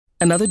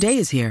Another day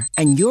is here,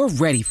 and you're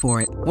ready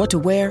for it. What to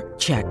wear?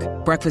 Check.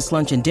 Breakfast,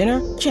 lunch, and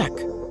dinner? Check.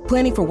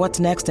 Planning for what's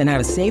next and how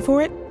to save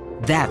for it?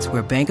 That's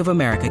where Bank of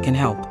America can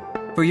help.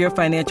 For your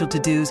financial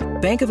to-dos,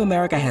 Bank of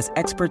America has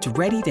experts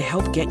ready to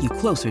help get you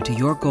closer to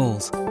your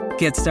goals.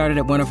 Get started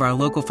at one of our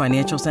local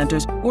financial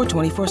centers or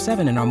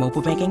 24/7 in our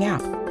mobile banking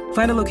app.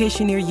 Find a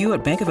location near you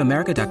at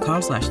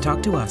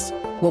bankofamerica.com/talktous.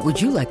 What would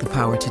you like the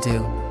power to do?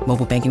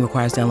 Mobile banking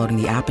requires downloading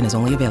the app and is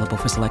only available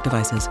for select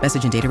devices.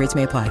 Message and data rates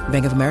may apply.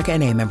 Bank of America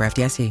N.A., member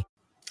FDIC.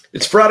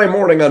 It's Friday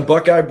morning on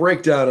Buckeye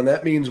Breakdown, and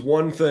that means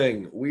one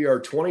thing. We are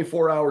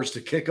 24 hours to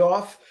kick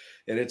off,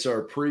 and it's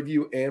our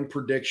preview and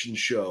prediction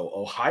show.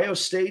 Ohio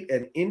State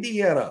and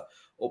Indiana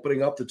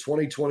opening up the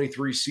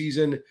 2023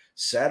 season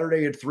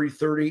Saturday at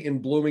 3:30 in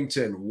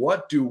Bloomington.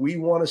 What do we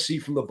want to see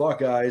from the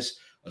Buckeyes,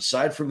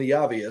 aside from the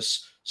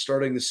obvious,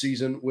 starting the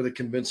season with a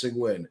convincing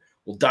win?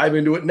 We'll dive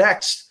into it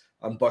next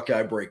on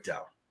Buckeye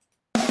Breakdown.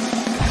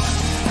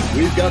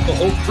 We've got the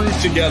whole crew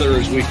together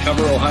as we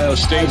cover Ohio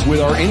State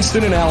with our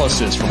instant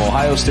analysis from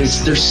Ohio State.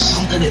 There's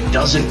something that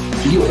doesn't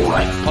feel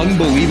right.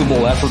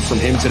 Unbelievable effort from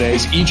him today.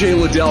 Is E.J.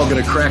 Liddell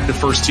going to crack the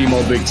first team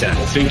All Big Ten?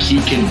 I think he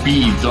can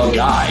be the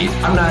guy.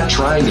 I'm not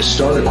trying to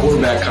start a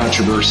quarterback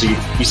controversy.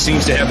 He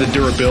seems to have the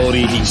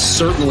durability. He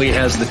certainly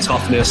has the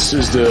toughness,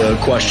 is the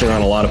question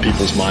on a lot of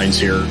people's minds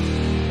here.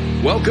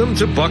 Welcome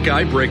to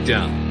Buckeye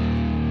Breakdown.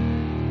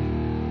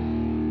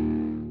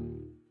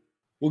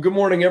 Well, good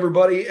morning,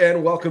 everybody,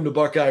 and welcome to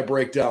Buckeye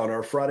Breakdown,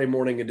 our Friday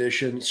morning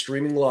edition,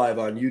 streaming live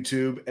on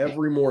YouTube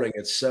every morning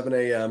at 7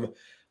 a.m.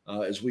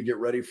 As we get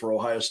ready for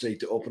Ohio State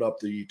to open up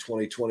the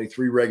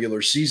 2023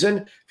 regular season.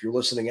 If you're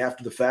listening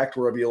after the fact,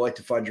 wherever you like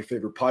to find your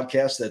favorite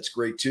podcast, that's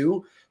great too.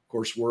 Of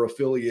course, we're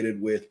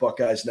affiliated with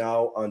Buckeyes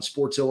Now on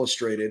Sports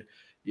Illustrated,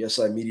 the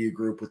SI Media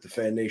Group with the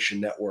Fan Nation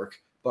Network.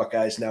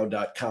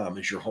 BuckeyesNow.com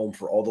is your home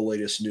for all the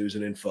latest news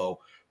and info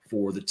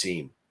for the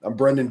team. I'm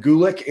Brendan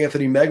Gulick,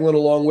 Anthony Meglin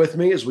along with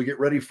me as we get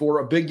ready for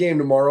a big game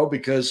tomorrow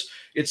because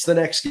it's the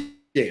next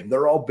game.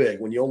 They're all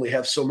big when you only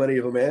have so many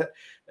of them at.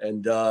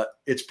 And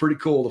it's pretty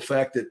cool, the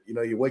fact that,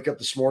 you wake up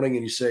this morning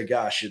and you say,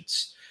 gosh,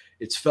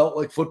 it's felt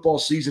like football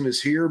season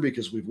is here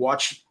because we've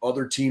watched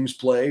other teams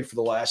play for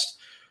the last,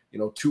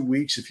 2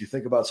 weeks, if you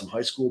think about some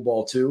high school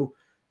ball too.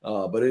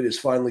 But it is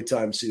finally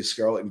time to see the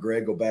Scarlet and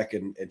Gray go back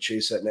and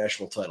chase that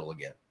national title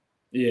again.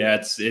 Yeah,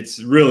 it's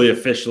really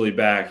officially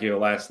back.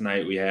 Last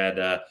night we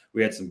had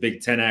some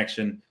Big Ten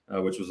action,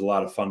 which was a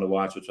lot of fun to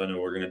watch, which I know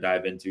we're going to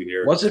dive into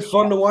here. Was it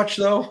fun to watch,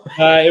 though?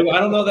 I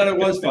don't know that it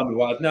was fun to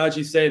watch. Now that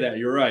you say that,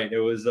 you're right. It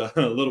was a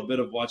little bit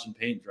of watching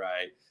paint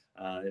dry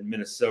in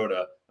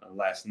Minnesota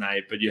last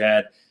night. But you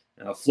had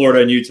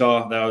Florida and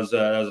Utah. That was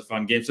a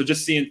fun game. So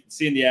just seeing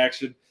the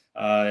action,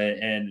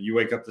 and you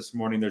wake up this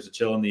morning, there's a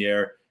chill in the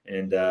air.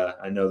 And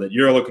I know that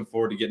you're looking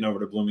forward to getting over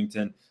to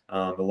Bloomington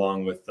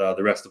along with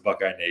the rest of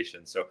Buckeye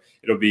Nation. So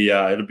it'll be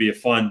a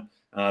fun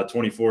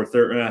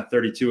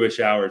 32-ish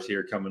hours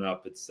here coming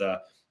up. It's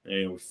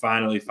we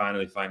finally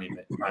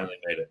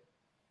made it.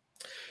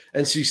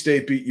 NC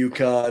State beat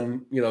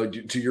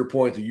UConn. To your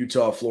point, the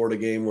Utah-Florida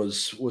game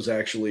was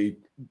actually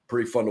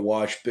pretty fun to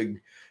watch.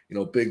 Big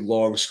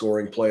long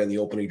scoring play on the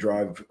opening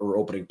drive or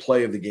opening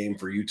play of the game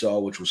for Utah,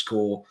 which was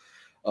cool.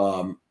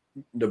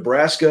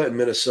 Nebraska and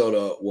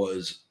Minnesota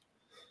was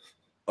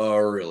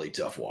a really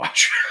tough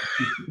watch.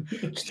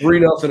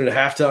 3-0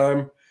 at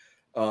halftime.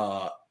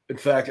 In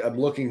fact, I'm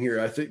looking here.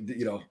 I think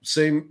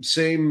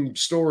same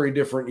story,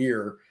 different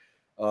year.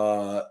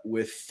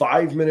 With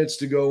 5 minutes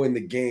to go in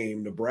the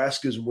game,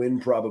 Nebraska's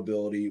win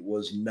probability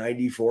was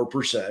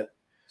 94%,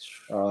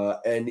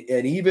 and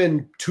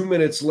even 2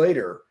 minutes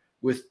later,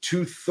 with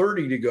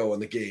 2:30 to go in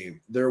the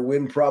game, their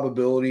win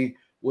probability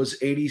was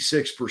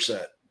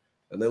 86%.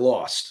 And they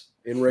lost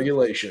in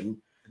regulation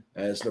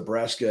as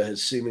Nebraska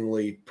has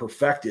seemingly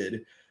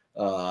perfected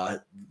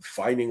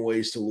finding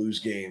ways to lose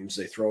games.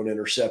 They throw an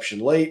interception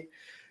late,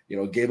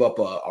 gave up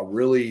a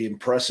really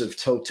impressive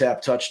toe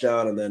tap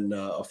touchdown and then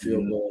a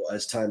field goal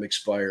as time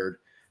expired.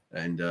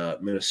 And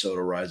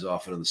Minnesota rides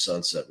off into the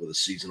sunset with a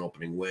season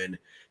opening win,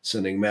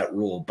 sending Matt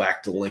Rule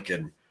back to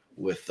Lincoln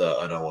with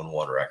an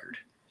 0-1 record.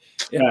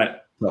 Yeah.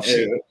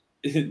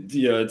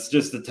 It's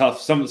just a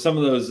tough, some of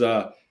those,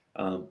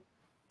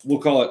 we'll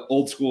call it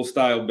old school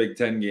style Big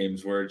Ten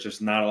games where it's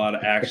just not a lot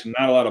of action,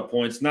 not a lot of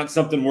points, not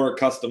something we're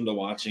accustomed to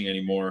watching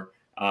anymore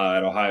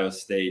at Ohio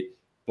State.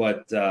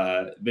 But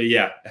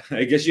yeah,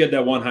 I guess you had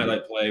that one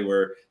highlight play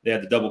where they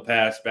had the double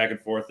pass back and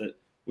forth. It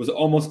was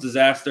almost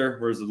disaster,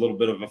 where it was a little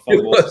bit of a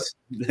fumble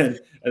and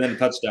then a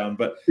touchdown.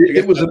 But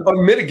it was an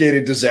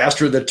unmitigated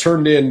disaster that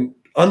turned in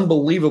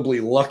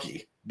unbelievably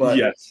lucky. But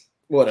yes,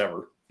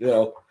 whatever. It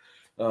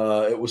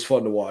was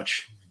fun to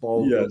watch.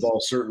 The ball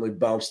certainly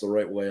bounced the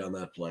right way on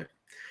that play.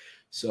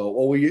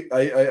 So,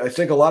 I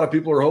think a lot of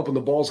people are hoping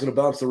the ball's going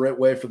to bounce the right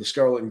way for the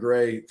Scarlet and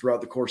Gray throughout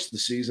the course of the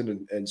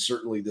season and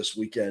certainly this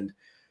weekend.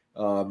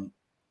 I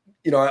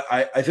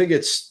think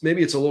it's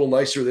a little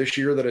nicer this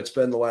year than it's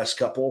been the last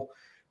couple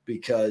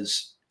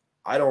because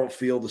I don't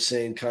feel the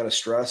same kind of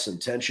stress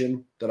and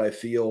tension that I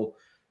feel,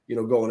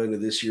 going into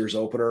this year's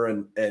opener,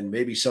 and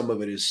maybe some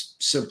of it is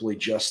simply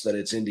just that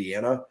it's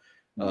Indiana.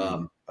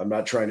 I'm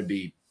not trying to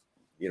be,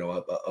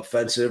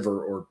 offensive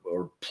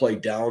or play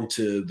down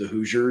to the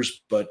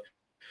Hoosiers, but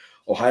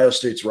Ohio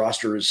State's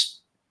roster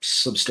is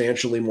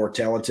substantially more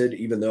talented,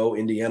 even though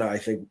Indiana, I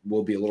think,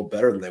 will be a little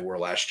better than they were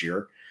last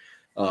year.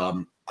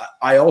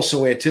 I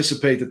also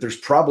anticipate that there's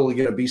probably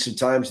going to be some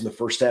times in the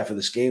first half of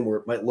this game where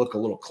it might look a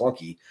little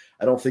clunky.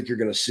 I don't think you're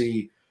going to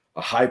see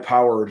a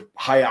high-powered,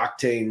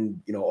 high-octane,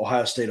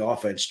 Ohio State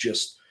offense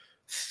just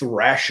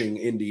thrashing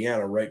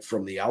Indiana right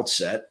from the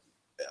outset.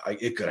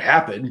 It could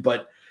happen,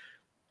 but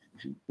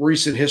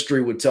recent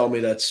history would tell me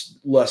that's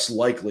less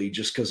likely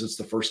just because it's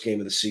the first game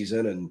of the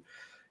season, and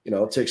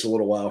it takes a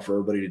little while for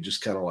everybody to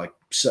just kind of like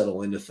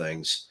settle into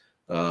things.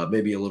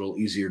 Maybe a little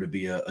easier to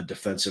be a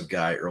defensive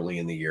guy early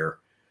in the year.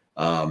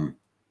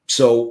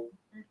 So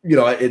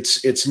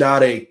it's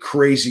not a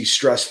crazy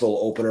stressful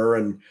opener,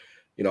 and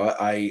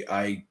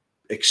I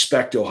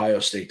expect Ohio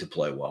State to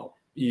play well.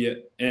 Yeah,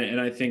 and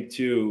I think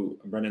too,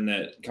 Brendan,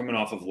 that coming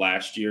off of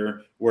last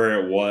year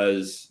where it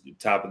was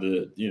top of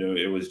the,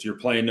 it was you're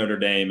playing Notre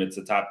Dame, it's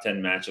a top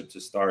 10 matchup to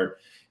start.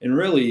 And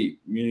really,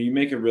 you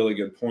make a really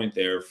good point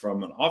there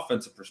from an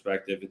offensive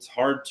perspective. It's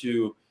hard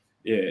to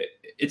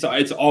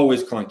it's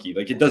always clunky.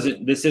 Like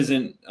this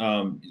isn't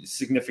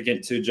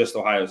significant to just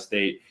Ohio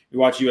State. We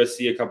watched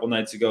USC a couple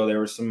nights ago.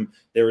 There was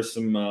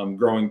some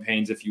growing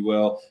pains, if you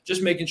will,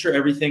 just making sure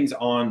everything's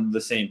on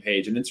the same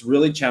page. And it's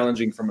really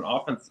challenging from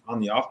on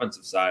the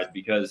offensive side,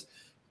 because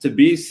to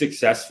be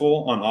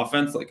successful on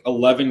offense, like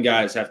 11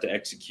 guys have to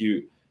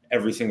execute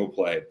every single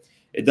play.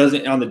 It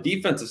doesn't on the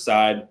defensive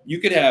side. You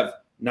could have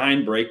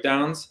 9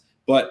 breakdowns,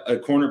 but a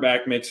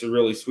cornerback makes a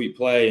really sweet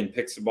play and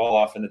picks the ball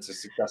off, and it's a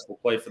successful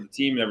play for the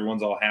team, and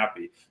everyone's all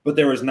happy. But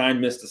there was 9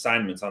 missed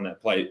assignments on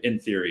that play, in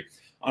theory.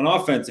 On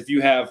offense, if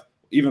you have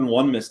even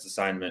 1 missed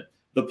assignment,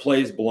 the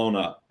play's blown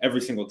up every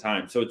single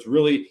time. So it's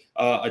really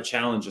a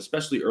challenge,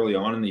 especially early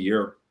on in the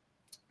year,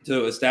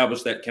 to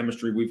establish that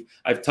chemistry.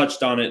 I've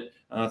touched on it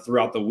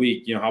throughout the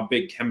week, how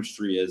big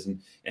chemistry is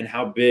and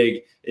how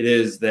big it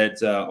is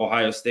that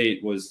Ohio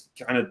State was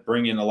kind of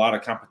bringing a lot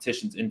of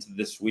competitions into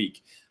this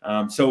week.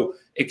 So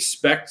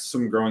expect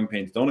some growing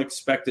pains. Don't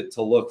expect it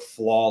to look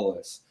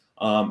flawless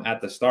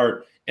at the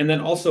start. And then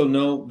also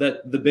know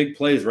that the big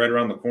play is right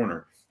around the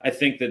corner. I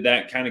think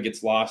that kind of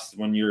gets lost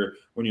when you're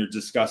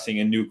discussing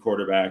a new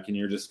quarterback and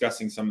you're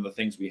discussing some of the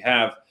things we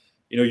have.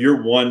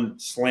 You're one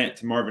slant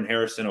to Marvin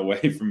Harrison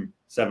away from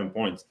 7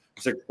 points,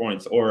 6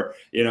 points, or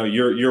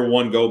you're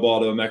one go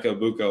ball to Emeka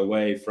Egbuka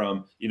away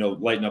from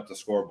lighting up the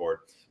scoreboard.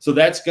 So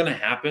that's going to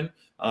happen.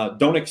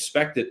 Don't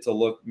expect it to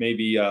look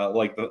maybe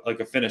like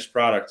a finished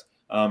product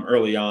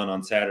early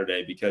on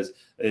Saturday, because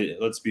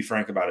let's be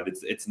frank about it,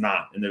 it's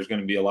not, and there's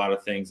going to be a lot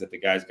of things that the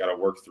guys got to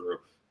work through,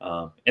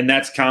 and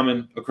that's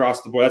common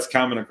across the board. That's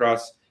common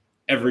across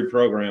every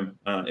program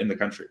in the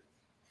country.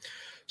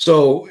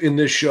 So in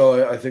this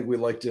show, I think we'd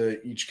like to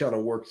each kind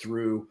of work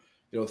through,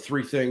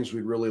 3 things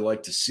we'd really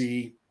like to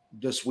see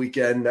this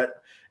weekend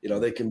that,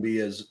 they can be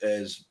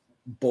as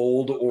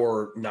bold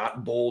or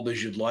not bold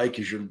as you'd like,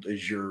 as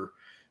you're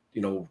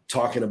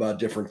talking about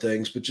different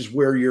things, but just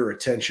where your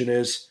attention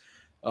is.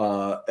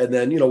 And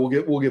then,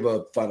 we'll give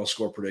a final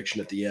score prediction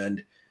at the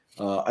end.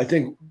 I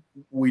think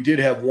we did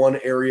have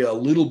one area, a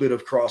little bit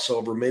of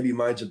crossover. Maybe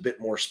mine's a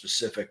bit more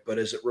specific, but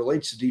as it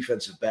relates to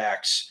defensive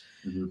backs,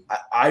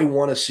 I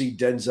want to see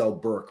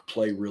Denzel Burke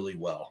play really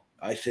well.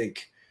 I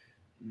think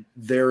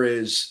there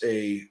is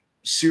a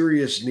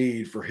serious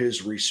need for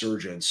his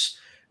resurgence,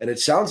 and it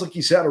sounds like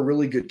he's had a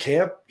really good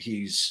camp.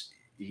 He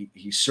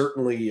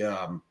certainly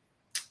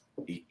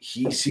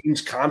he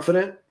seems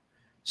confident,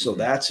 so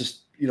that's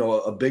just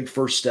a big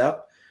first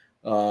step.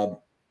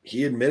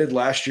 He admitted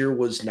last year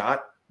was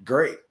not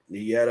great.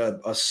 He had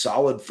a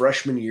solid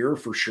freshman year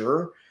for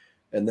sure,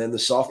 and then the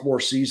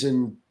sophomore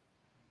season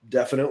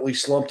definitely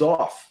slumped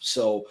off.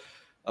 So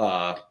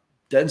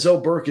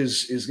Denzel Burke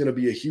is going to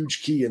be a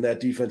huge key in that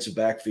defensive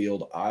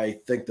backfield. I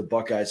think the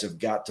Buckeyes have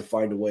got to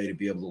find a way to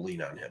be able to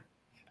lean on him.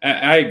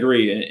 I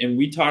agree. And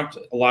we talked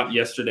a lot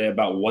yesterday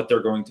about what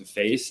they're going to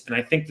face. And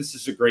I think this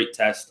is a great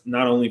test,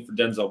 not only for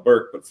Denzel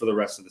Burke, but for the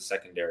rest of the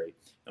secondary.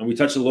 And we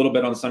touched a little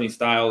bit on Sonny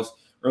Styles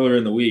earlier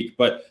in the week,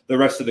 but the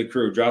rest of the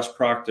crew, Josh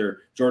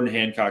Proctor, Jordan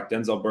Hancock,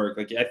 Denzel Burke,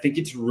 I think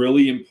it's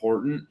really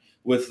important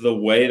with the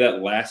way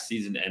that last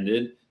season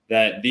ended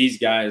that these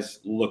guys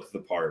look the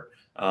part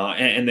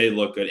and they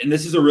look good. And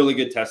this is a really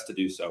good test to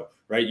do so,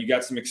 right? You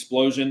got some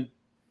explosive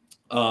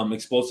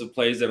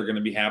plays that are going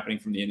to be happening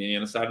from the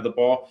Indiana side of the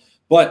ball.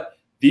 But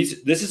this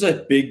is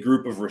a big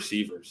group of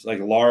receivers, like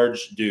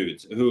large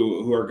dudes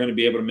who are going to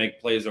be able to make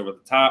plays over the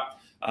top.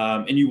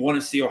 And you want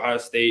to see Ohio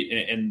State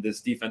and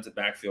this defensive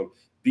backfield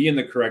be in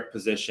the correct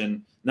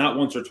position, not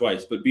once or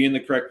twice, but be in the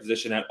correct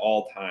position at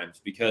all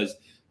times, because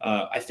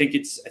I think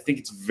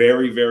it's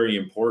very, very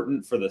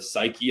important for the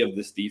psyche of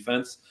this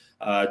defense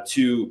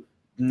to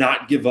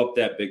not give up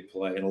that big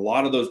play. And a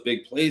lot of those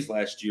big plays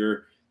last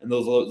year and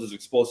those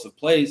explosive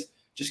plays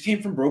just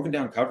came from broken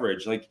down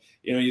coverage. Like,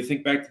 you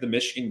think back to the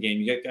Michigan game,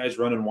 you get guys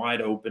running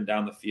wide open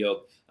down the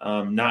field,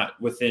 not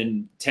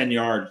within 10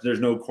 yards. There's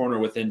no corner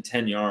within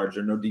 10 yards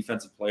or no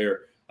defensive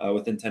player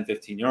within 10,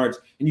 15 yards.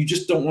 And you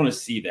just don't want to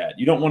see that.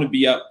 You don't want to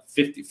be up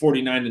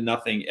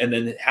 49-0 and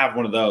then have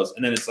one of those.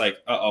 And then it's like,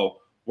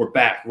 we're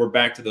back. We're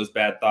back to those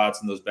bad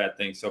thoughts and those bad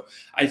things. So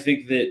I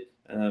think that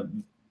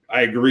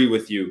I agree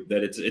with you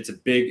that it's a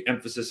big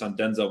emphasis on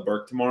Denzel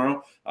Burke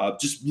tomorrow.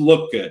 Just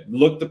look good,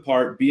 look the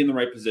part, be in the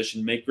right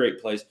position, make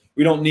great plays.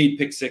 We don't need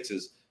pick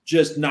sixes.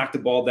 Just knock the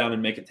ball down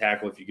and make a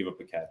tackle if you give up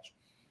a catch.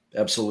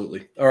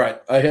 Absolutely. All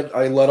right.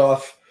 I let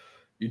off.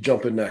 You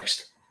jump in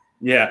next.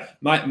 Yeah,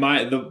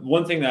 the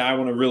one thing that I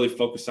want to really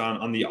focus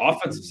on the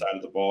offensive side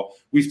of the ball,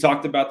 we've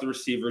talked about the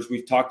receivers,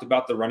 we've talked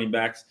about the running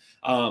backs.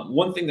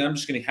 One thing that I'm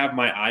just going to have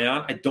my eye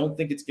on, I don't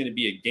think it's going to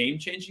be a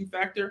game-changing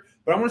factor,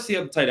 but I want to see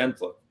how the tight ends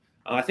look.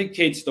 I think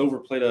Cade Stover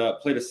played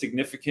a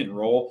significant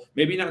role,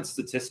 maybe not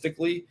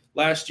statistically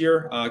last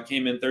year,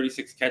 came in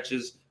 36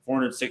 catches,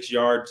 406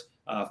 yards,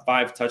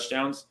 5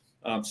 touchdowns.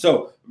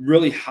 So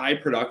really high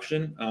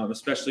production,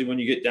 especially when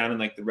you get down in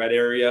like the red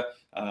area.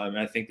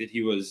 I think that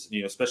he was,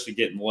 especially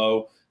getting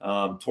low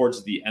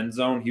towards the end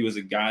zone. He was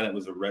a guy that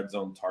was a red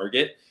zone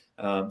target.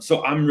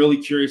 So I'm really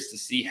curious to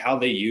see how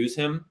they use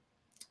him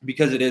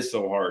because it is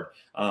so hard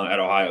at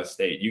Ohio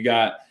State. You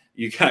got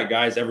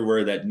guys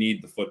everywhere that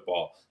need the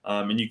football,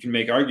 and you can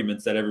make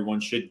arguments that everyone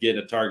should get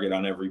a target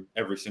on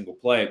every single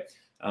play.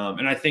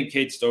 And I think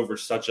Cade Stover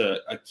is such a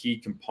key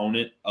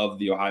component of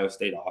the Ohio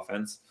State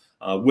offense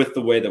with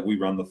the way that we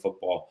run the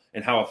football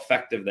and how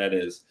effective that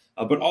is.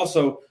 But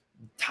also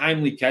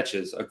timely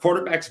catches. A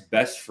quarterback's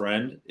best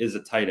friend is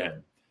a tight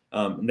end.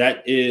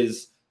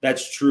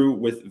 That's true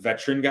with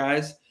veteran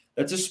guys.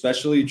 That's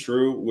especially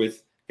true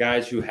with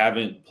guys who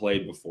haven't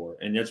played before.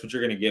 And that's what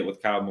you're going to get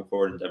with Kyle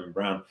McCord and Devin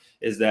Brown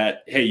is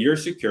that, hey, your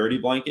security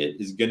blanket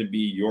is going to be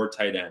your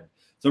tight end.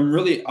 So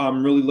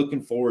I'm really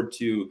looking forward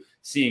to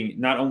seeing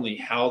not only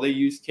how they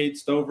use Cade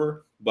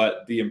Stover,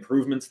 but the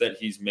improvements that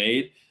he's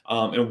made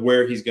and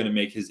where he's going to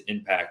make his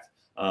impact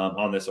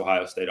on this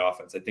Ohio State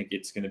offense. I think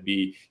he's going to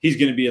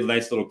be a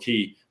nice little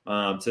key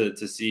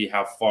to see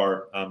how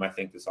far I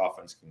think this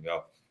offense can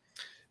go.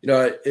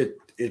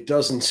 It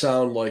doesn't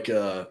sound like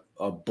a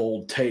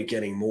bold take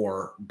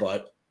anymore,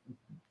 but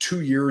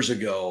 2 years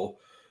ago,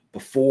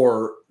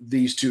 before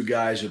these two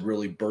guys had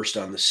really burst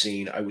on the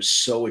scene, I was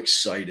so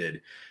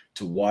excited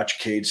to watch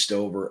Cade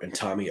Stover and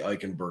Tommy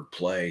Eichenberg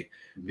play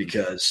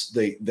because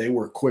they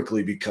were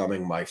quickly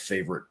becoming my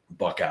favorite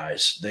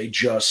Buckeyes. They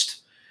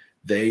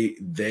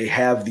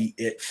have the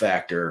it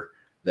factor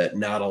that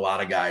not a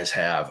lot of guys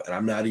have. And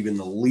I'm not even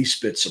the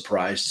least bit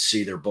surprised to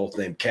see they're both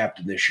named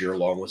captain this year,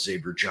 along with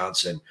Xavier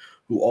Johnson,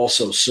 who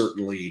also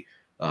certainly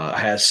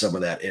has some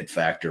of that it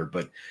factor.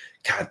 But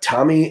God,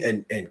 Tommy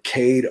and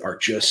Cade are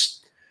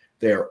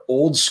they're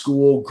old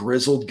school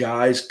grizzled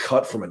guys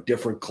cut from a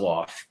different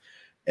cloth.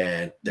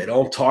 And they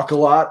don't talk a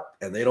lot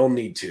and they don't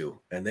need to,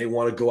 and they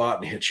want to go out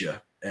and hit you.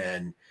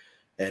 And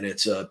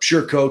it's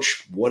sure,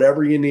 coach,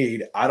 whatever you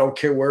need. I don't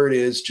care where it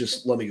is.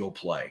 Just let me go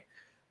play.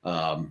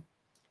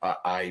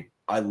 I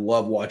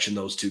love watching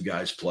those two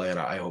guys play, and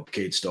I hope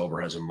Cade Stover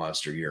has a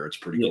monster year. It's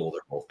pretty cool.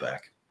 They're both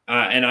back.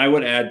 And I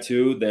would add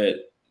too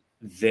that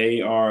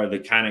they are the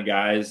kind of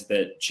guys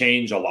that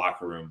change a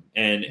locker room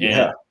and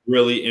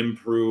really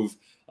improve,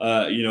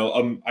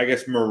 I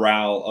guess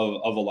morale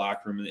of a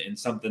locker room and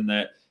something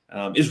that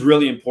is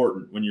really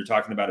important when you're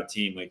talking about a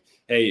team. Like,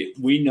 hey,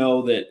 we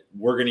know that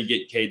we're going to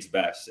get Cade's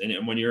best.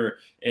 And when you're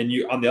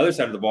on the other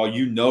side of the ball,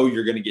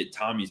 you're going to get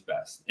Tommy's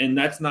best. And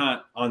that's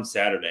not on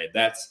Saturday.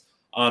 That's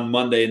on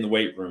Monday in the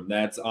weight room.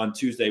 That's on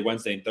Tuesday,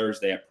 Wednesday, and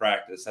Thursday at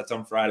practice. That's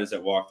on Fridays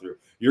at walkthrough.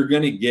 You're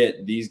going to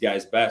get these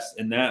guys best.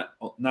 And that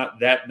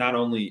not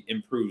only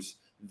improves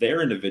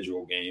their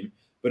individual game,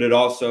 but it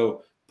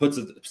also puts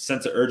a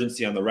sense of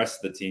urgency on the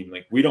rest of the team.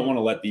 Like, we don't want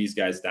to let these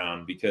guys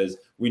down because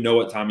we know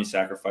what Tommy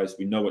sacrificed.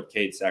 We know what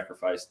Cade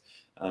sacrificed.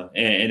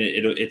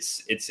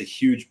 It's a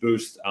huge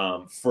boost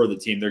for the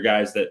team. They're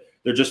guys that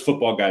they're just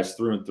football guys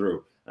through and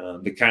through.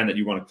 The kind that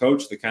you want to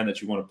coach, the kind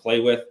that you want to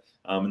play with,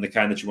 and the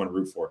kind that you want to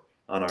root for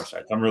on our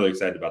side. I'm really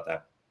excited about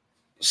that.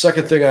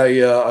 Second thing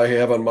I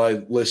have on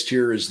my list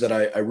here is that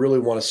I really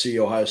want to see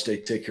Ohio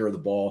State take care of the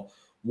ball.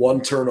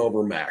 1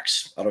 turnover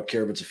max. I don't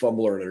care if it's a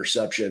fumble or an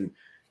interception.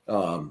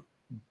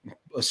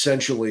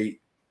 Essentially,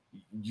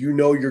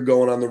 you're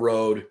going on the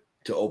road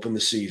to open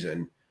the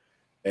season.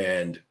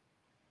 And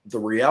the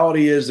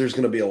reality is there's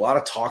going to be a lot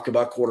of talk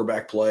about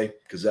quarterback play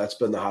because that's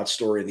been the hot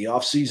story in the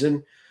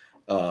offseason.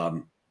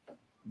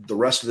 The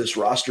rest of this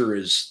roster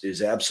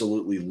is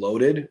absolutely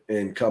loaded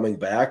and coming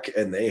back,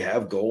 and they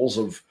have goals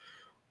of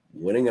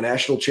winning a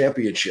national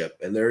championship.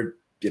 And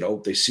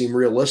they seem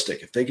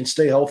realistic. If they can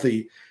stay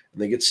healthy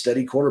and they get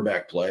steady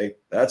quarterback play,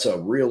 that's a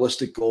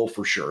realistic goal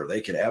for sure.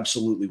 They can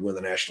absolutely win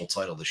the national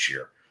title this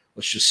year.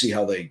 Let's just see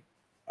how they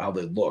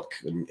look.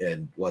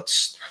 And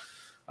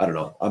I don't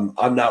know.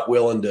 I'm not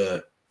willing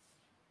to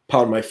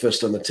pound my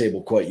fist on the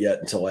table quite yet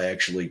until I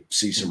actually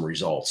see some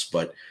results.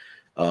 But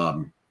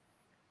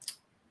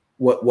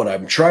what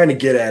I'm trying to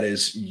get at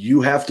is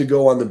you have to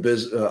go on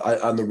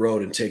the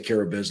road and take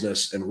care of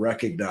business and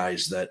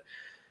recognize that,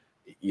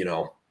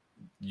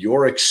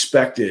 you're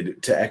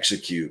expected to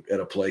execute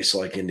at a place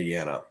like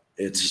Indiana.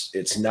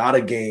 It's not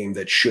a game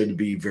that should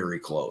be very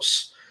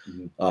close.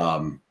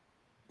 Mm-hmm.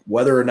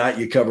 Whether or not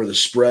you cover the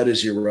spread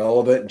is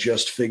irrelevant.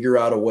 Just figure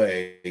out a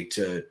way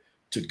to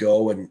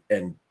go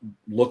and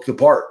look the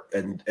part.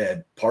 And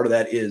part of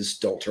that is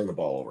don't turn the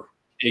ball over.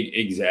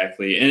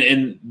 Exactly.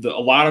 And a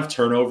lot of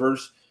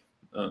turnovers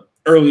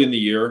early in the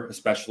year,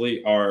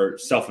 especially, are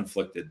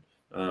self-inflicted.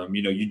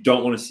 You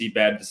don't want to see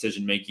bad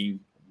decision-making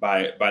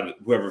by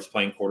whoever's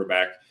playing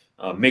quarterback.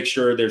 Make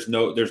sure there's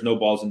no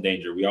balls in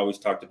danger. We always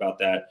talked about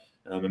that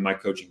in my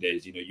coaching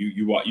days.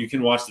 You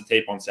can watch the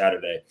tape on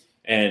Saturday,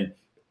 and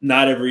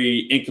not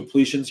every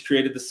incompletion's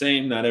created the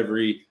same. Not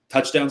every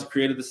touchdown's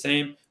created the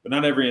same, but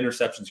not every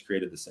interception's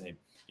created the same.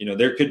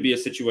 There could be a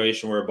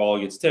situation where a ball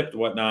gets tipped,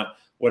 whatnot,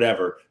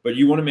 whatever. But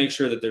you want to make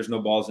sure that there's no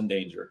balls in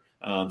danger.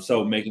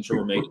 So making sure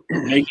we're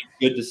making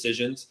good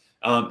decisions.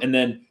 And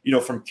then,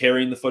 from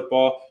carrying the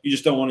football, you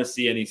just don't want to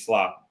see any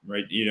slop,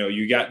 right?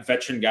 You got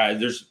veteran guys.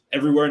 There's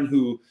everyone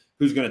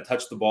who's going to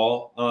touch the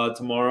ball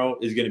tomorrow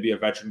is going to be a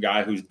veteran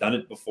guy who's done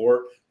it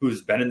before,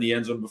 who's been in the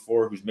end zone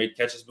before, who's made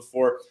catches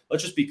before.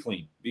 Let's just be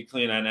clean.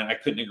 And I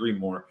couldn't agree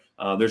more.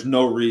 There's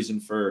no reason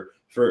for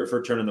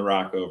turning the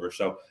rock over.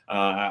 So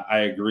I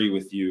agree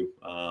with you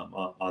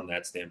on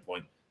that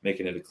standpoint,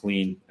 making it a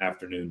clean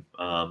afternoon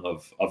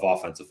of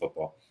offensive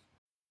football.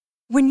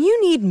 When you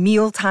need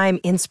mealtime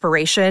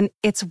inspiration,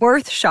 it's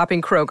worth shopping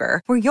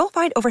Kroger, where you'll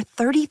find over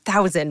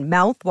 30,000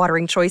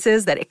 mouth-watering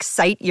choices that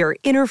excite your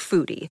inner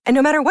foodie. And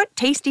no matter what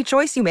tasty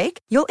choice you make,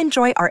 you'll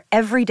enjoy our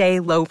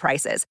everyday low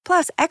prices,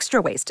 plus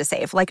extra ways to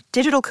save, like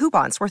digital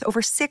coupons worth over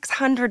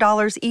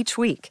 $600 each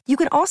week. You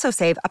can also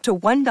save up to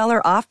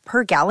 $1 off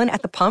per gallon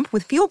at the pump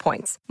with fuel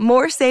points.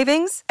 More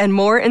savings and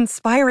more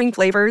inspiring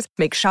flavors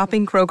make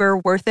shopping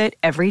Kroger worth it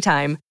every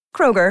time.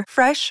 Kroger,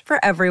 fresh for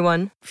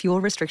everyone.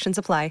 Fuel restrictions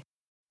apply.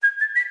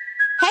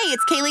 Hey,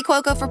 it's Kaylee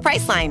Cuoco for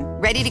Priceline.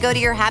 Ready to go to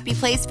your happy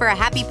place for a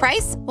happy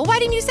price? Well, why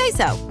didn't you say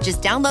so?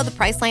 Just download the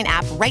Priceline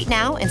app right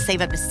now and save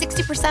up to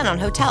 60% on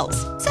hotels.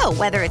 So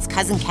whether it's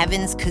Cousin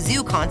Kevin's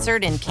Kazoo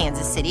Concert in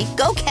Kansas City,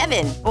 go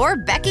Kevin, or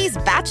Becky's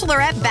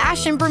Bachelorette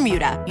Bash in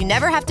Bermuda, you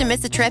never have to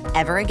miss a trip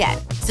ever again.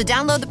 So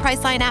download the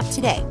Priceline app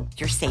today.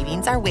 Your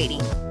savings are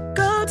waiting.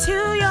 Go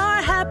to your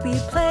happy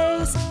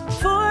place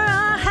for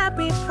a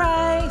happy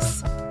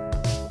price.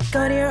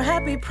 Go to your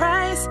happy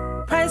price,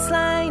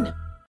 Priceline.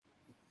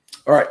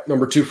 All right,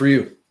 number 2 for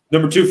you.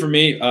 Number 2 for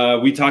me,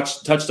 we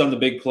touched on the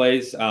big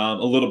plays a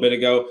little bit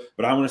ago,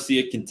 but I want to see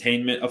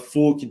a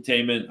full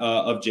containment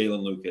of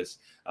Jalen Lucas.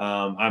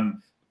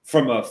 I'm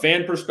from a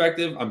fan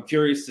perspective, I'm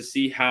curious to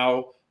see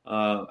how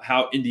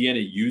Indiana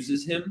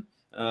uses him.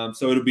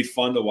 So it'll be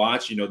fun to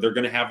watch. They're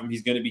going to have him.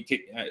 He's going to be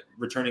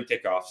returning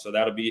kickoffs, so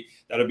that'll be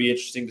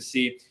interesting to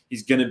see.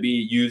 He's going to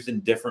be used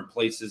in different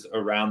places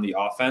around the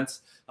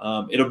offense.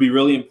 It'll be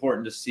really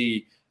important to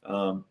see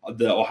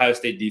the Ohio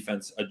State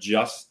defense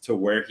adjust to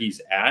where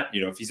he's at.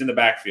 If he's in the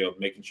backfield,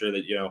 making sure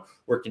that,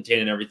 we're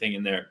containing everything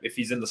in there. If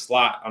he's in the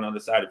slot on the other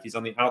side, if he's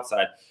on the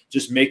outside,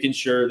 just making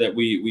sure that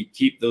we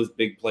keep those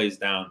big plays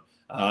down.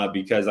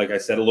 Because like I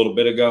said a little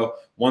bit ago,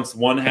 once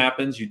one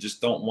happens, you just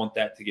don't want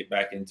that to get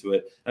back into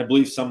it. I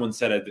believe someone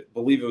said, I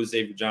believe it was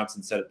Xavier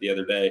Johnson said it the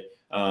other day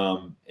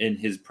in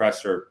his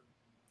presser.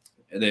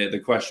 The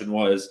question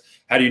was,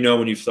 how do you know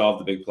when you've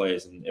solved the big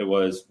plays? And it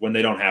was when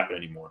they don't happen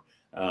anymore.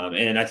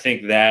 And I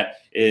think that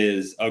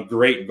is a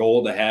great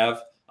goal to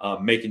have,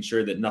 making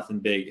sure that nothing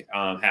big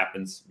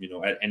happens,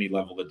 at any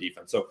level of the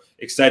defense. So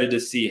excited to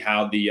see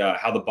how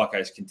the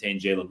Buckeyes contain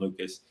Jalen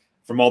Lucas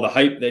from all the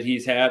hype that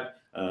he's had.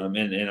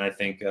 And I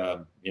think,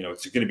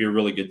 it's going to be a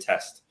really good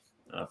test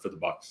for the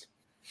Bucs.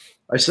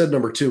 I said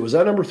number 2. Was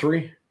that number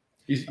 3?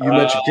 You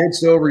mentioned Cade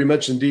Stover, you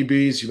mentioned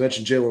DBs, you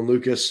mentioned Jalen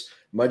Lucas.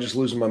 Am I just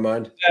losing my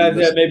mind?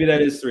 Maybe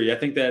that is 3. I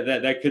think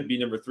that could be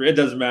number 3. It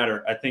doesn't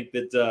matter. I think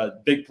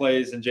that big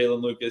plays and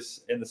Jalen Lucas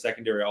in the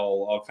secondary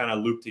all kind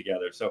of loop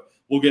together. So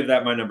we'll give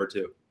that my number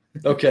 2.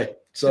 Okay,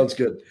 sounds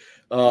good.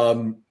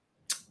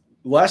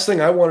 Last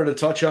thing I wanted to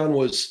touch on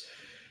was,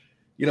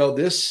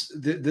 this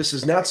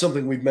is not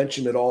something we've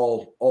mentioned at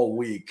all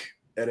week,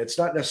 and it's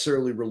not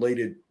necessarily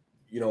related,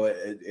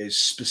 as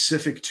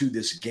specific to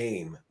this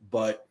game,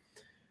 but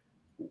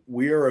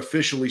we are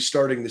officially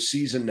starting the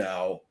season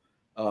now.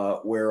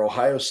 Where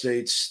Ohio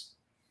State's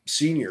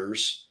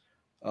seniors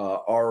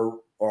are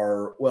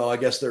well, I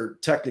guess they're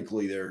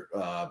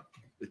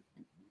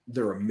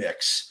a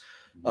mix.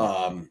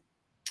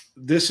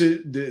 This is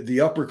the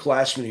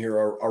upperclassmen here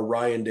are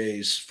Ryan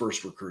Day's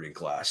first recruiting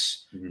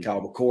class. Mm-hmm.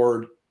 Cal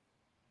McCord,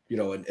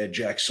 and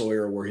Jack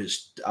Sawyer were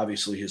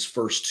obviously his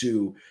first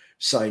 2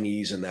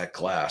 signees in that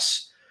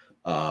class.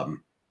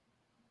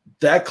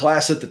 That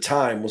class at the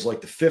time was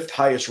like the 5th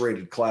highest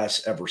rated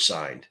class ever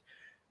signed,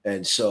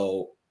 and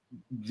so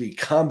the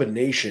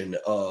combination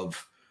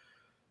of,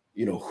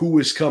 who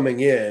is coming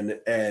in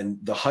and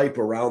the hype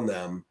around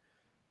them,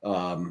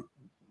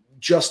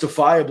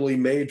 justifiably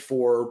made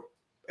for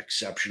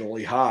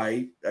exceptionally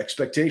high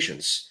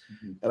expectations.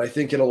 And I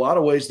think in a lot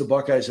of ways, the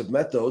Buckeyes have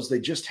met those. They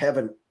just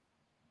haven't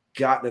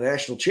gotten a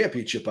national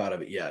championship out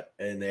of it yet.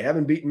 And they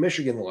haven't beaten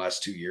Michigan the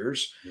last 2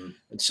 years.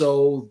 And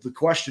so the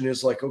question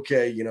is like,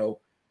 okay,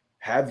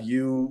 have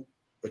you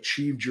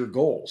achieved your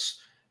goals?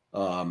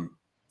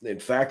 In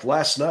fact,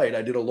 last night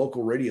I did a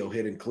local radio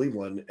hit in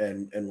Cleveland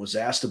and was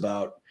asked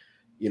about,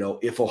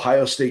 if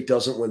Ohio State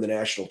doesn't win the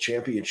national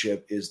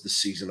championship, is the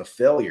season a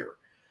failure?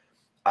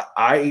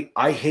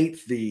 I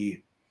hate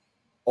the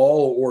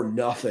all or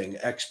nothing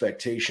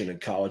expectation in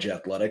college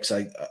athletics.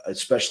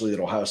 Especially that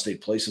Ohio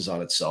State places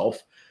on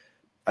itself.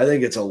 I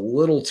think it's a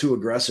little too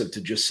aggressive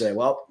to just say,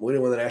 well, we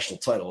didn't win the national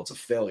title, it's a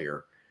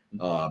failure.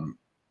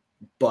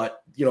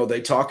 But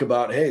they talk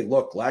about, hey,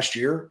 look, last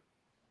year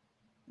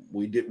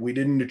we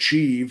didn't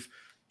achieve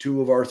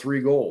 2 of our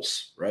 3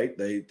 goals, right?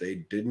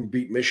 They didn't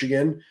beat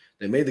Michigan.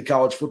 They made the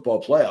college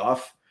football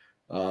playoff,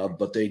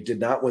 but they did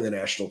not win the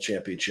national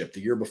championship.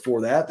 The year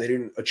before that, they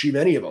didn't achieve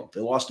any of them. They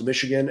lost to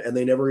Michigan, and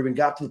they never even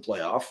got to the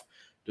playoff,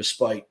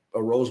 despite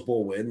a Rose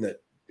Bowl win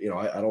that,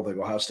 I don't think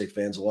Ohio State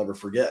fans will ever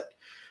forget.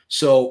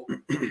 So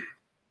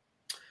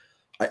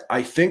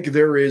I think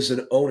there is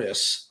an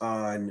onus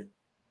on,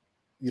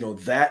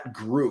 that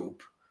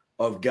group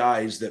of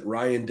guys that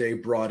Ryan Day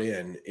brought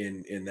in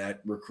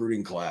that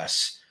recruiting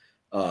class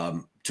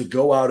to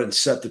go out and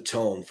set the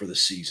tone for the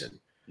season.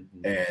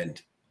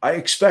 And I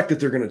expect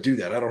that they're going to do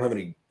that. I don't have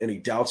any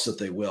doubts that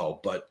they will,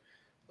 but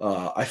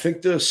I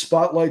think the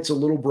spotlight's a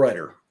little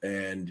brighter.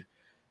 And,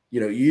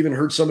 you even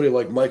heard somebody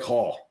like Mike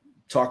Hall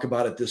talk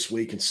about it this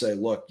week and say,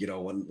 look,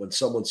 when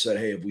someone said,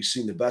 hey, have we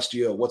seen the best of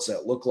you? What's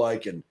that look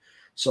like? And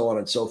so on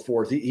and so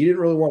forth. He didn't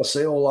really want to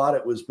say a whole lot.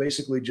 It was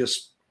basically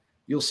just,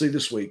 you'll see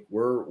this week.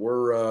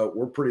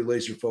 We're pretty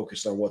laser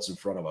focused on what's in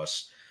front of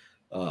us.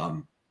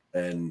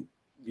 And,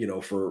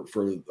 for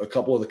a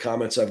couple of the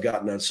comments I've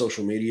gotten on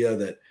social media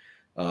that,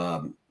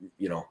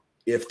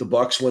 if the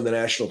Bucks win the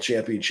national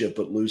championship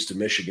but lose to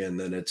Michigan,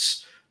 then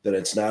it's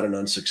not an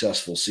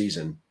unsuccessful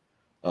season.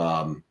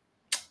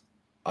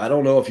 I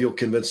don't know if you'll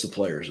convince the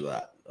players of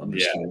that. I'm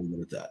just going to leave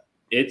it at that.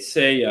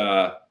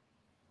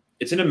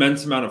 It's an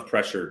immense amount of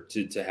pressure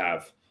to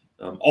have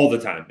all the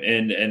time,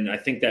 and I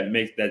think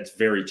that's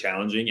very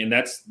challenging, and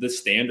that's the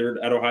standard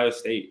at Ohio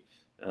State.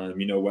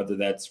 Whether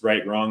that's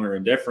right, wrong, or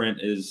indifferent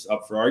is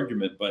up for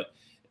argument, but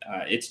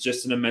it's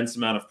just an immense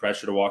amount of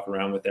pressure to walk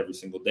around with every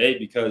single day,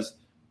 because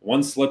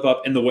one slip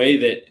up, and the way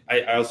that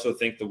I also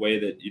think the way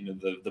that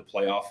the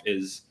playoff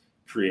is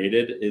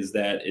created is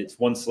that it's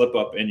one slip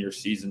up and your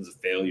season's a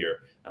failure,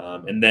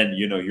 and then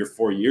your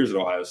 4 years at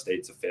Ohio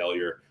State's a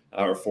failure,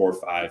 or 4 or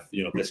 5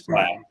 this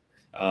class.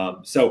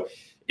 So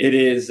it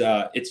is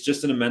it's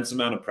just an immense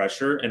amount of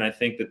pressure, and I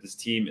think that this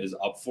team is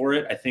up for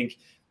it. I think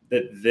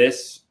that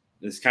this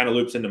kind of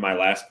loops into my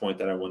last point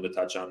that I wanted to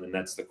touch on, and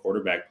that's the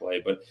quarterback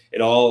play. But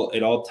it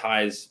all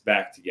ties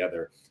back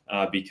together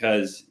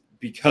because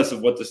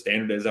of what the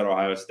standard is at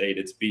Ohio State.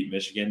 It's beat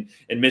Michigan,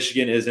 and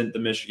Michigan isn't the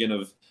Michigan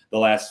of the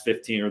last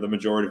 15 or the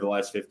majority of the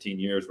last 15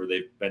 years where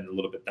they've been a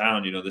little bit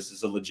down. This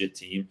is a legit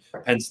team.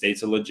 Penn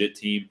State's a legit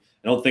team.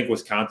 I don't think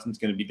Wisconsin's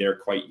going to be there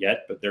quite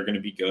yet, but they're going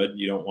to be good.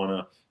 You don't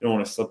want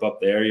to slip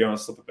up there. You don't want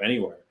to slip up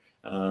anywhere.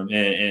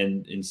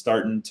 And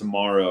starting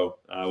tomorrow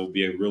will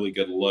be a really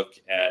good look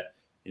at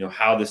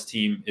how this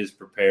team is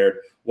prepared,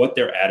 what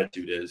their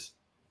attitude is.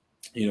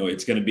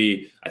 It's going to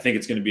be, I think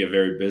it's going to be a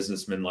very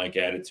businessman-like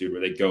attitude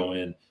where they go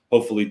in,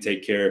 hopefully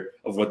take care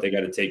of what they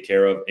got to take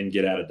care of and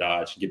get out of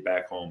Dodge and get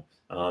back home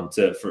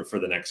for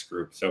the next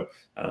group. So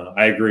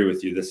I agree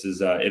with you. This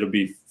is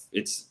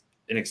it's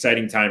an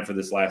exciting time for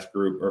this last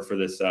group, or for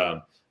this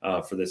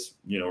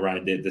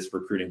Ryan did this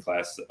recruiting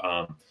class,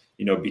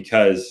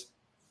 because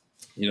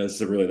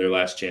this is really their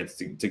last chance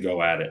to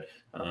go at it.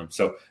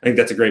 So I think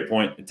that's a great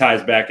point. It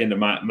ties back into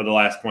the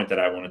last point that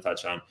I want to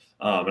touch on.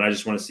 And I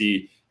just want to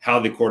see how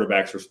the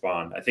quarterbacks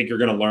respond. I think you're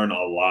going to learn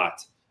a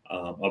lot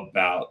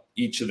about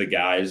each of the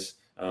guys,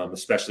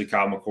 especially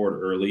Kyle McCord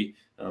early.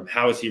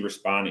 How is he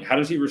responding? How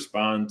does he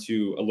respond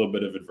to a little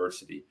bit of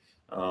adversity?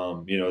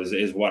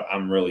 Is what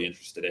I'm really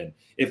interested in.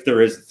 If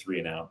there is a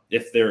 3-and-out,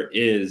 if there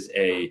is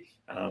a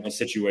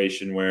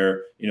situation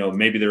where,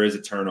 maybe there is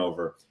a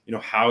turnover,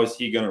 how is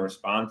he going to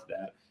respond to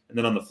that? And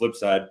then on the flip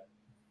side,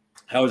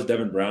 how is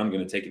Devin Brown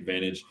going to take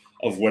advantage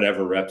of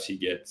whatever reps he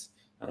gets,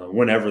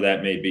 whenever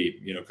that may be?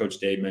 Coach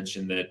Day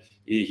mentioned that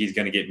he's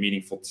going to get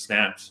meaningful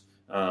snaps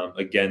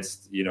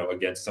against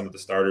some of the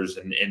starters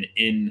and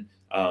in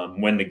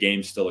when the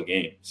game's still a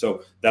game.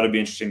 So that'll be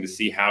interesting to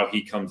see how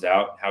he comes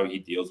out, how he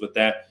deals with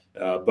that.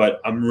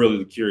 But I'm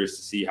really curious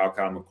to see how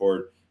Kyle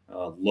McCord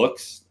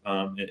looks,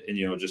 and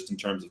just in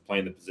terms of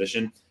playing the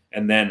position,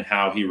 and then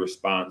how he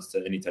responds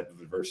to any type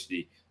of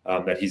adversity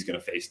that he's going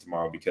to face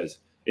tomorrow, because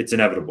it's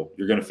inevitable.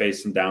 You're going to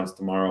face some downs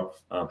tomorrow.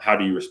 How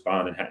do you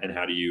respond, and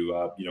how do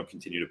you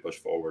continue to push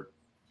forward?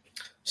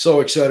 So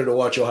excited to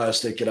watch Ohio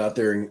State get out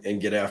there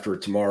and get after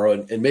it tomorrow.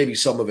 And maybe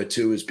some of it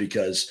too is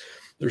because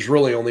there's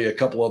really only a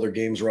couple other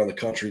games around the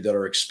country that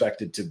are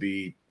expected to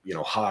be,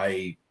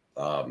 high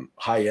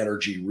high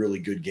energy, really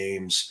good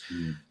games.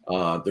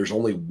 There's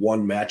only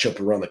one matchup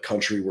around the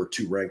country where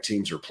two ranked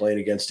teams are playing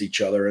against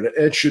each other, and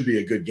it should be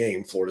a good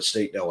game. Florida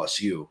State and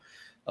LSU.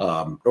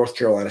 North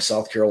Carolina,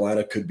 South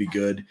Carolina could be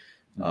good.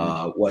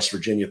 West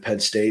Virginia, Penn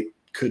State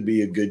could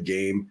be a good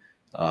game.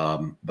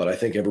 But I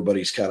think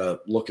everybody's kind of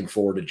looking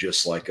forward to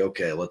just like,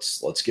 okay,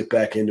 let's get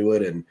back into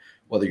it. And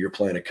whether you're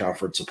playing a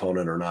conference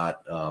opponent or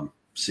not,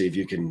 see if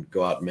you can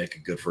go out and make a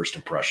good first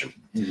impression.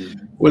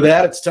 With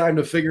that, it's time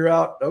to figure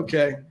out,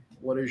 okay,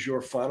 what is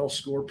your final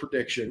score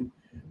prediction?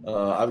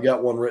 I've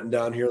got one written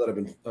down here that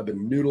I've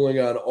been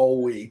noodling on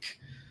all week.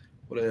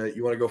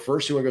 You want to go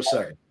first? You want to go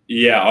second?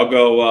 Yeah, I'll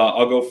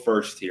go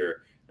first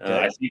here.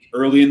 Okay. I think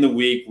early in the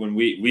week when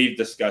we've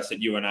discussed it,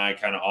 you and I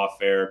kind of off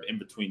air in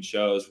between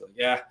shows, we're like,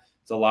 yeah,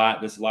 it's a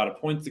lot. There's a lot of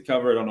points to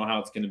cover. I don't know how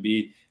it's going to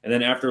be. And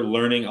then after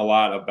learning a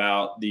lot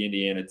about the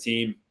Indiana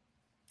team,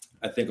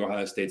 I think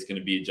Ohio State's going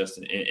to be just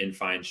in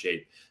fine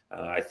shape.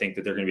 I think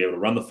that they're going to be able to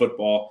run the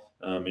football,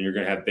 and you're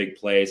going to have big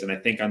plays. And I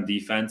think on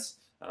defense,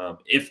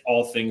 if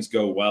all things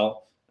go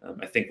well,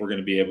 I think we're going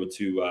to be able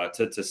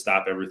to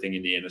stop everything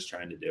Indiana's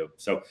trying to do.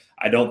 So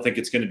I don't think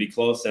it's going to be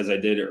close as I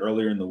did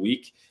earlier in the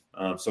week.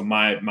 So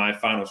my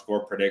final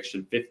score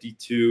prediction,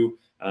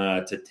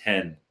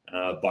 52-10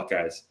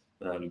 Buckeyes.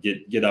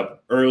 Get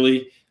up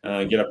early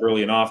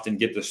and often,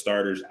 get the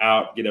starters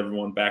out, get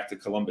everyone back to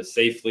Columbus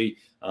safely,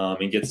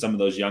 and get some of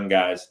those young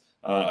guys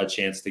a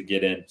chance to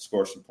get in,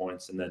 score some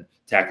points, and then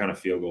tack on a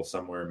field goal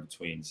somewhere in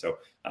between. So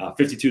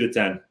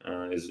 52-10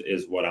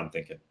 is what I'm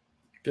thinking.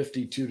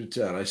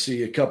 52-10. I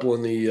see a couple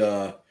in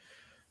the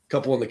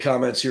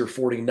comments here,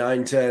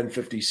 49-10,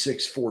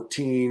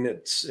 56-14.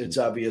 It's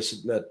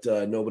obvious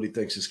that nobody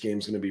thinks this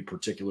game's going to be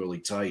particularly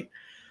tight.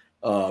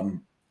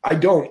 I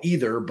don't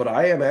either, but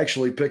I am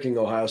actually picking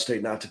Ohio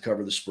State not to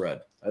cover the spread.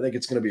 I think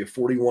it's going to be a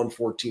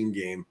 41-14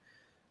 game.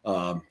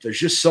 There's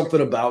just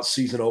something about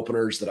season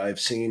openers that I've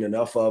seen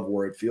enough of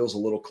where it feels a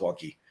little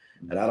clunky.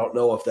 And I don't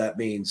know if that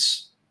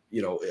means,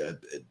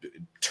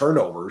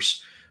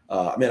 turnovers.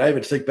 I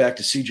even think back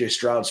to C.J.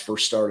 Stroud's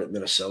first start at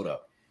Minnesota.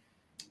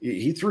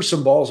 He threw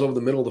some balls over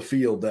the middle of the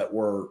field that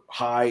were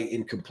high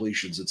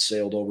incompletions that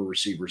sailed over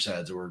receivers'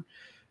 heads. Or,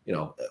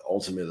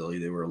 ultimately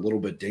they were a little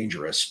bit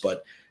dangerous,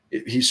 but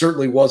he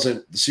certainly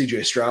wasn't the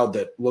C.J. Stroud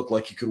that looked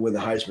like he could win the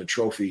Heisman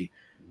Trophy.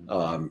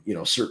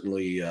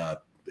 Certainly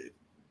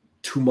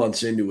 2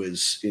 months into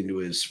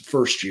his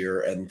first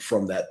year, and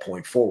from that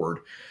point forward.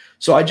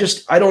 So I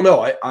don't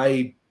know.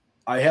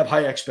 I have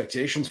high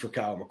expectations for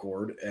Kyle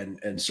McCord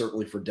and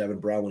certainly for Devin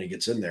Brown when he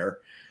gets in there.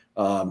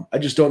 I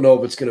just don't know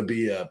if it's going to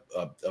be a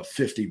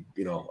 50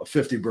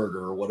 burger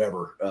or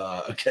whatever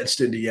against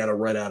Indiana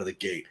right out of the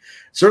gate.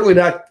 Certainly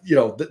not,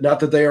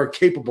 not that they are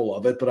capable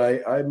of it, but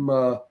I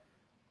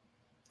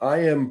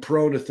am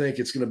prone to think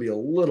it's going to be a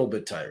little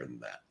bit tighter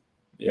than that.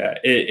 Yeah,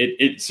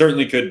 it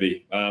certainly could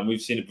be.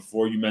 We've seen it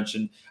before. You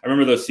mentioned, I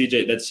remember that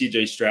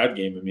CJ Stroud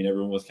game.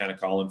 Everyone was kind of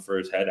calling for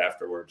his head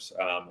afterwards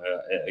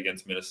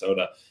against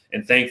Minnesota.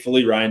 And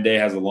thankfully, Ryan Day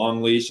has a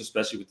long leash,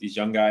 especially with these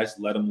young guys.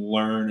 Let them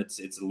learn. It's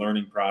a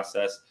learning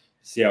process.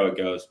 See how it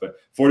goes. But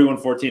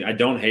 41-14, I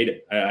don't hate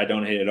it. I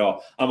don't hate it at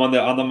all. I'm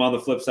on the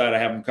flip side. I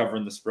have them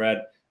covering the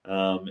spread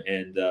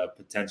and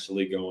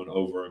potentially going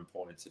over in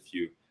points if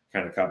you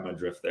kind of caught my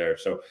drift there.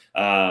 So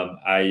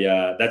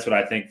that's what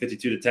I think.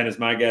 52-10 is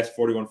my guess.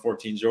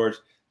 41-14, George.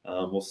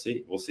 We'll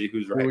see. We'll see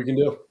who's right. What we can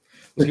do.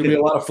 It's going to be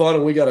a lot of fun,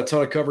 and we got a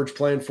ton of coverage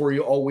planned for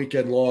you all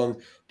weekend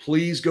long.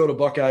 Please go to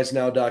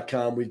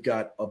BuckeyesNow.com. We've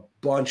got a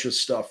bunch of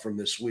stuff from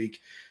this week,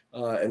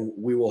 and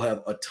we will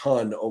have a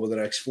ton over the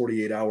next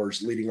 48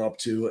 hours leading up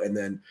to, and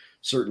then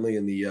certainly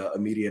in the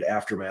immediate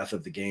aftermath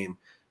of the game.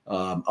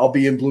 I'll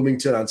be in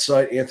Bloomington on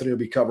site. Anthony will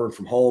be covering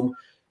from home.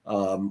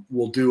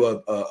 We'll do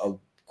a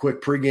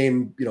quick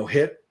pregame,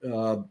 hit,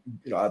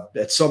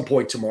 at some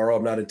point tomorrow.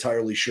 I'm not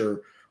entirely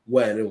sure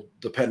when. It'll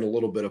depend a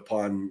little bit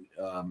upon,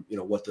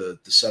 what the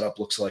setup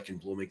looks like in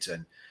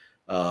Bloomington.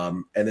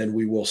 And then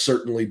we will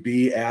certainly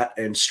be at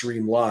and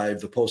stream live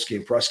the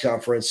post-game press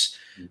conference.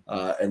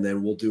 And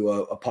then we'll do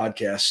a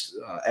podcast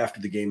after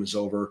the game is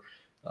over.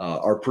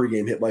 Our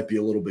pregame hit might be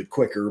a little bit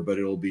quicker, but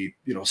it'll be,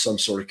 some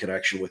sort of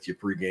connection with your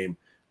pregame.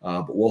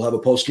 But we'll have a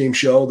post-game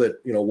show that,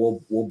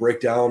 we'll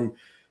break down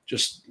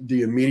just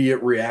the immediate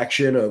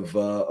reaction of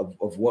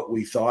what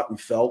we thought and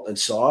felt and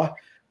saw.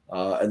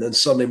 And then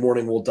Sunday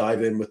morning, we'll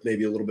dive in with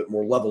maybe a little bit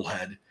more level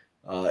head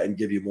and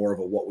give you more of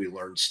a what we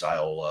learned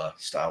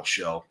style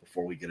show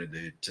before we get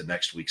into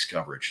next week's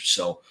coverage.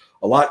 So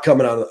a lot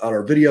coming on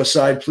our video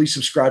side. Please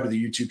subscribe to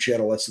the YouTube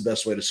channel. That's the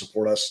best way to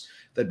support us.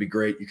 That'd be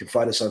great. You can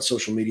find us on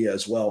social media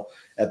as well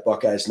at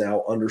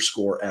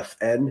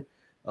BuckeyesNow_FN.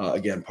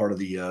 Again, part of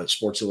the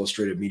Sports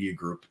Illustrated Media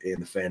Group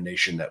and the Fan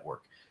Nation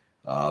Network.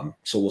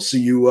 So we'll see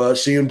you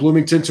in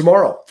Bloomington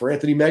tomorrow. For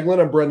Anthony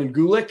Meglin, I'm Brendan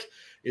Gulick.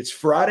 It's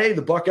Friday.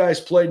 The Buckeyes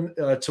play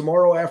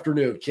tomorrow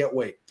afternoon. Can't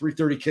wait.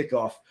 3:30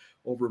 kickoff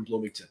over in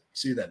Bloomington.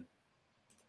 See you then.